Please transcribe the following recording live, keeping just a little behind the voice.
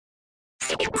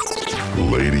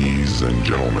Ladies and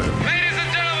gentlemen.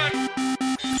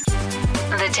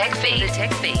 The Tech Feed.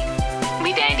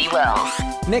 With Andy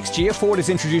Wells. Next year, Ford is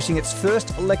introducing its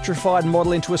first electrified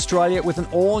model into Australia with an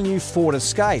all-new Ford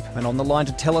Escape. And on the line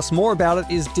to tell us more about it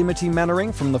is Dimity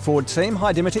Mannering from the Ford team.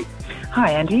 Hi, Dimity.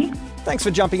 Hi, Andy. Thanks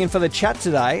for jumping in for the chat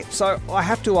today. So I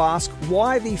have to ask,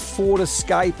 why the Ford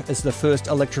Escape as the first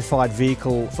electrified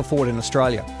vehicle for Ford in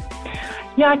Australia?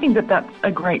 Yeah, I think that's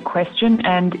a great question.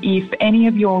 And if any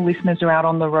of your listeners are out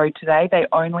on the road today, they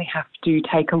only have to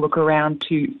take a look around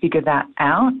to figure that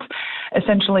out.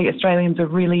 Essentially, Australians are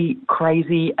really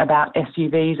crazy about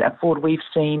SUVs. At Ford, we've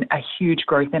seen a huge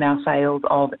growth in our sales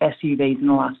of SUVs in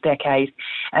the last decade.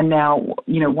 And now,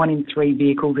 1 in 3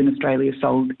 vehicles in Australia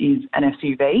sold is an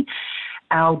SUV.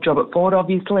 Our job at Ford,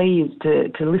 obviously, is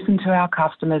to listen to our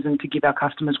customers and to give our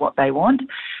customers what they want.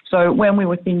 So when we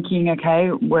were thinking,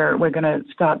 okay, we're going to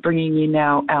start bringing in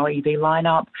our EV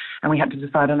lineup, and we had to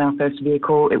decide on our first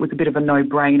vehicle, it was a bit of a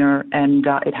no-brainer, and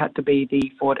it had to be the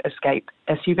Ford Escape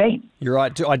SUV. You're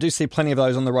right. I do see plenty of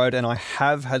those on the road, and I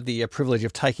have had the privilege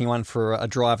of taking one for a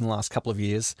drive in the last couple of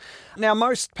years. Now,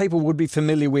 most people would be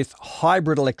familiar with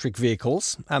hybrid electric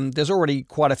vehicles. There's already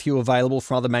quite a few available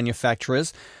from other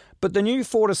manufacturers. But the new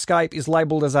Ford Escape is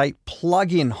labelled as a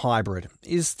plug-in hybrid.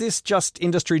 Is this just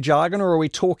industry jargon, or are we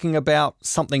talking about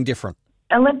something different?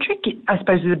 Electric, I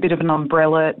suppose, is a bit of an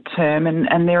umbrella term,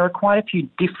 and there are quite a few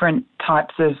different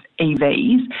types of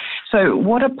EVs. So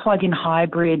what a plug-in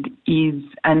hybrid is,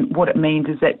 and what it means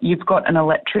is that you've got an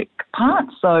electric part,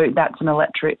 so that's an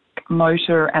electric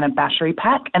motor and a battery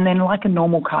pack, and then like a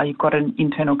normal car, you've got an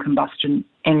internal combustion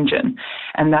engine,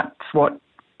 and that's what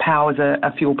powers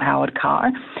a fuel-powered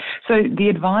car. So the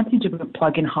advantage of a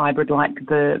plug-in hybrid like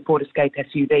the Ford Escape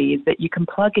SUV is that you can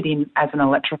plug it in as an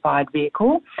electrified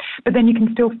vehicle, but then you can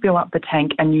still fill up the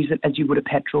tank and use it as you would a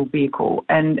petrol vehicle.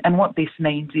 And what this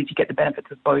means is you get the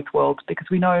benefits of both worlds, because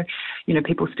we know,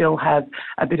 people still have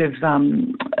a bit of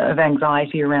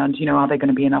anxiety around, are there going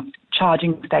to be enough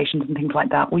charging stations and things like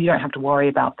that? Well, you don't have to worry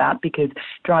about that, because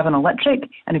drive on electric,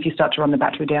 and if you start to run the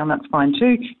battery down, that's fine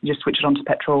too. You just switch it on to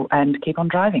petrol and keep on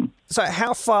driving. So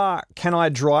how far can I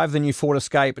drive the new Ford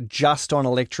Escape just on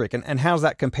electric, and how does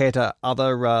that compare to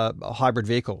other hybrid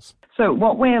vehicles? So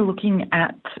what we're looking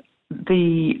at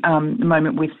the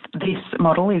moment with this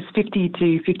model is 50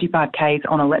 to 55 Ks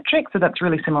on electric, so that's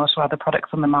really similar to other products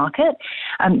on the market.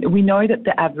 We know that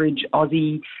the average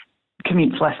Aussie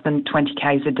commutes less than 20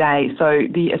 Ks a day. So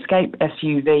the Escape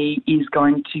SUV is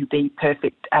going to be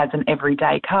perfect as an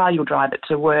everyday car. You'll drive it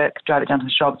to work, drive it down to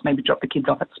the shops, maybe drop the kids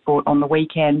off at sport on the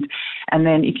weekend. And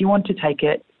then if you want to take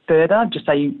it further, just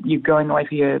say you're going away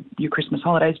for your Christmas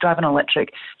holidays, drive an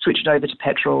electric, switch it over to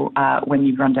petrol when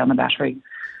you've run down the battery.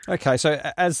 Okay, so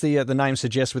as the name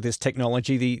suggests with this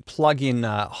technology, the plug-in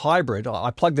hybrid,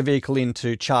 I plug the vehicle in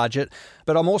to charge it,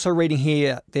 but I'm also reading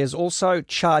here there's also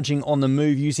charging on the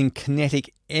move using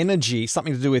kinetic energy,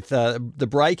 something to do with the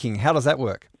braking. How does that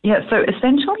work? Yeah, so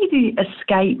essentially the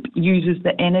Escape uses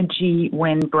the energy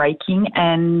when braking,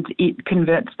 and it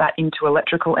converts that into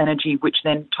electrical energy, which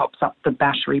then tops up the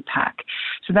battery pack.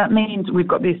 So that means we've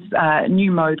got this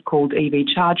new mode called EV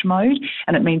Charge Mode,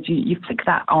 and it means you flick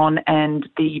that on and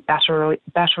the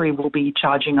battery will be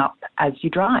charging up as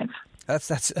you drive. That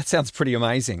sounds pretty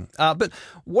amazing. But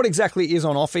what exactly is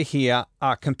on offer here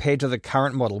compared to the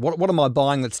current model? What am I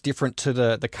buying that's different to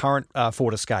the current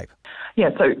Ford Escape? Yeah,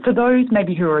 so for those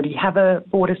maybe who already have a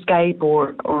Ford Escape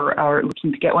or are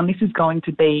looking to get one, this is going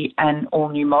to be an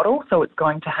all-new model. So it's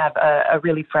going to have a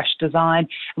really fresh design,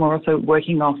 and we're also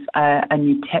working off a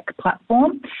new tech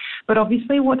platform. But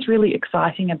obviously what's really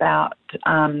exciting about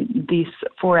this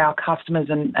for our customers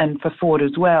and for Ford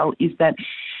as well is that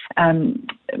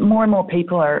more and more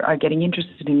people are getting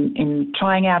interested in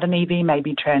trying out an EV,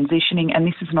 maybe transitioning, and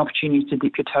this is an opportunity to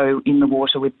dip your toe in the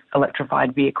water with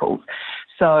electrified vehicles.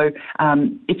 So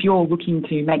if you're looking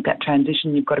to make that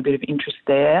transition, you've got a bit of interest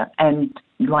there, and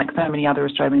like so many other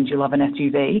Australians, you love an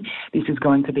SUV, this is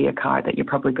going to be a car that you're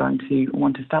probably going to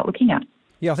want to start looking at.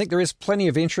 Yeah, I think there is plenty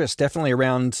of interest definitely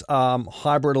around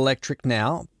hybrid electric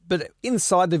now, but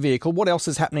inside the vehicle, what else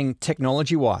is happening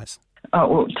technology-wise?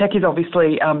 Well, tech is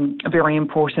obviously very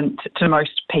important to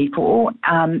most people.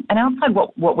 And outside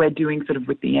what we're doing sort of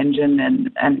with the engine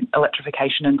and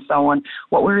electrification and so on,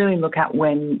 what we really look at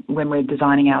when we're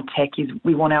designing our tech is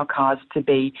we want our cars to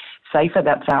be safer.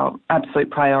 That's our absolute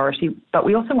priority. But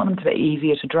we also want them to be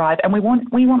easier to drive, and we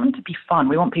want them to be fun.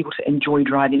 We want people to enjoy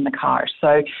driving the car.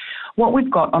 So what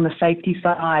we've got on the safety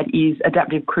side is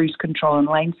adaptive cruise control and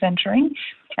lane centering.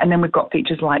 And then we've got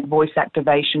features like voice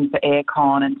activation for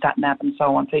aircon and sat-nav and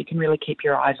so on, so you can really keep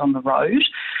your eyes on the road.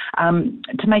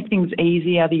 To make things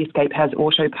easier, the Escape has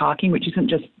auto parking, which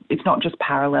it's not just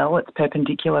parallel, it's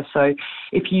perpendicular. So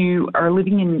if you are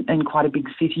living in quite a big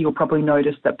city, you'll probably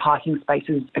notice that parking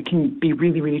spaces can be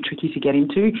really, really tricky to get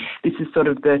into. This is sort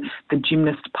of the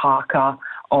gymnast parker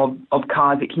of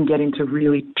cars. It can get into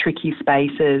really tricky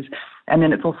spaces. And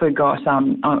then it's also got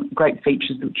great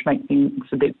features which make things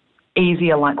a bit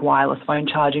easier, like wireless phone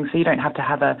charging, so you don't have to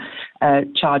have a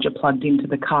charger plugged into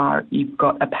the car. You've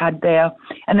got a pad there.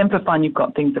 And then for fun, you've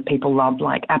got things that people love,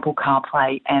 like Apple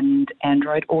CarPlay and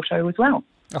Android Auto as well.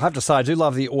 I have to say, I do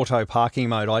love the auto parking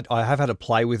mode. I have had a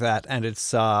play with that, and it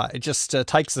just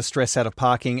takes the stress out of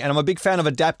parking. And I'm a big fan of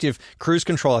adaptive cruise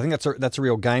control. I think that's a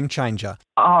real game changer.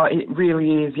 Oh, it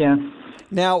really is, yeah.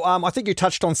 Now, I think you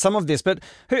touched on some of this, but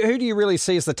who do you really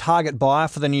see as the target buyer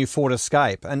for the new Ford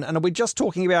Escape? And are we just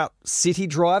talking about city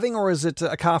driving, or is it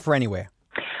a car for anywhere?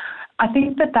 I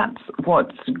think that's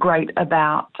what's great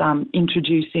about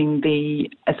introducing the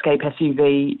Escape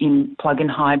SUV in plug-in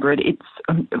hybrid. It's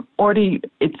an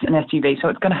SUV, so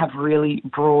it's going to have really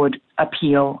broad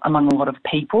appeal among a lot of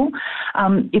people.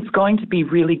 It's going to be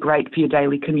really great for your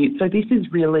daily commute. So this is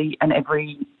really an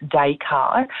everyday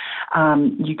car.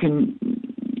 You can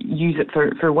use it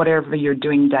for whatever you're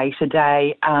doing day to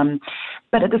day.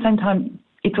 But at the same time,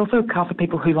 it's also a car for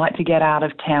people who like to get out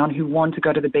of town, who want to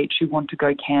go to the beach, who want to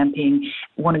go camping,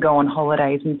 want to go on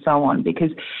holidays and so on, because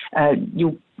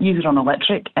you'll use it on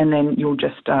electric and then you'll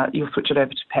switch it over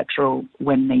to petrol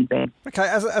when need be. Okay,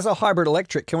 as a hybrid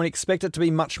electric, can we expect it to be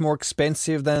much more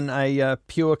expensive than a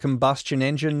pure combustion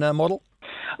engine model?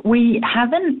 We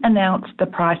haven't announced the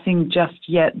pricing just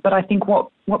yet, but I think what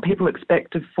people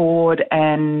expect of Ford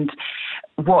and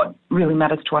what really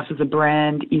matters to us as a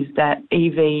brand is that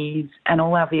EVs and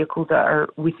all our vehicles are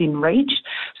within reach.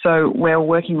 So we're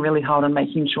working really hard on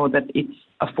making sure that it's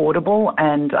affordable,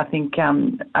 and I think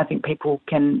people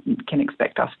can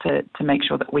expect us to make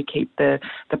sure that we keep the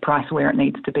price where it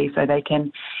needs to be so they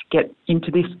can get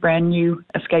into this brand new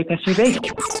Escape SUV.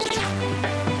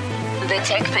 The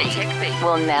Tech Beat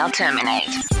will now terminate.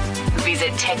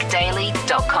 Visit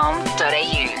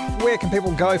techdaily.com.au. Where can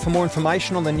people go for more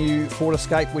information on the new Ford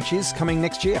Escape, which is coming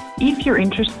next year? If you're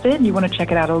interested, you want to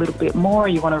check it out a little bit more,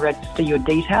 you want to register your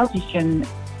details, you can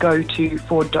go to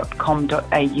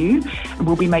ford.com.au.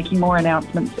 We'll be making more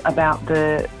announcements about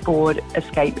the Ford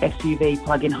Escape SUV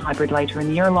plug-in hybrid later in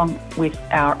the year, along with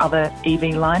our other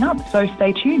EV lineup. So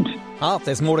stay tuned.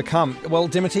 There's more to come. Well,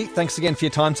 Dimity, thanks again for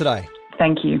your time today.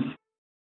 Thank you.